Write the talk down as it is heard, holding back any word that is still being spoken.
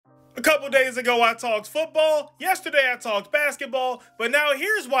A couple days ago I talked football, yesterday I talked basketball, but now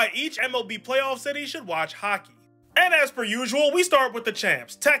here's why each MLB playoff city should watch hockey. And as per usual, we start with the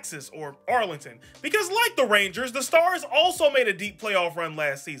champs, Texas or Arlington, because like the Rangers, the Stars also made a deep playoff run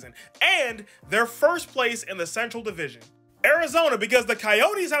last season, and they're first place in the Central Division. Arizona, because the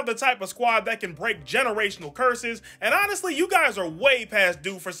Coyotes have the type of squad that can break generational curses, and honestly, you guys are way past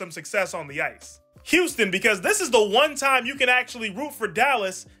due for some success on the ice. Houston, because this is the one time you can actually root for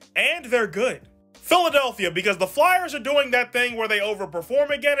Dallas, and they're good. Philadelphia, because the Flyers are doing that thing where they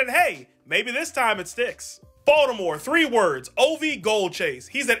overperform again, and hey, maybe this time it sticks. Baltimore, 3 words, OV Gold Chase.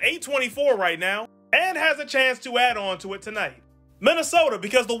 He's at 824 right now, and has a chance to add on to it tonight. Minnesota,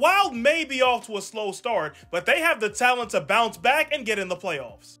 because the Wild may be off to a slow start, but they have the talent to bounce back and get in the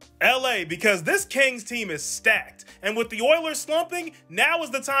playoffs. LA, because this Kings team is stacked, and with the Oilers slumping, now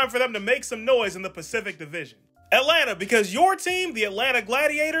is the time for them to make some noise in the Pacific Division. Atlanta, because your team, the Atlanta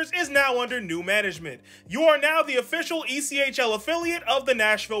Gladiators, is now under new management. You are now the official ECHL affiliate of the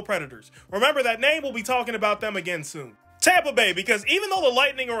Nashville Predators. Remember that name, we'll be talking about them again soon. Tampa Bay, because even though the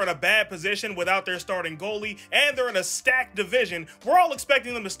Lightning are in a bad position without their starting goalie, and they're in a stacked division, we're all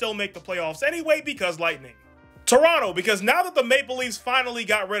expecting them to still make the playoffs anyway because Lightning. Toronto, because now that the Maple Leafs finally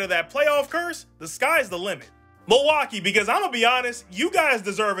got rid of that playoff curse, the sky's the limit. Milwaukee, because I'm gonna be honest, you guys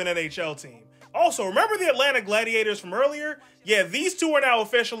deserve an NHL team. Also, remember the Atlanta Gladiators from earlier? Yeah, these two are now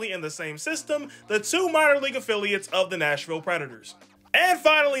officially in the same system, the 2 minor league affiliates of the Nashville Predators. And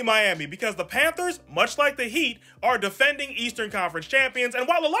finally, Miami, because the Panthers, much like the Heat, are defending Eastern Conference champions, and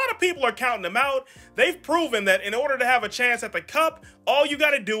while a lot of people are counting them out, they've proven that in order to have a chance at the Cup, all you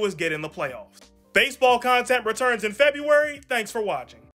gotta do is get in the playoffs. Baseball content returns in February. Thanks for watching.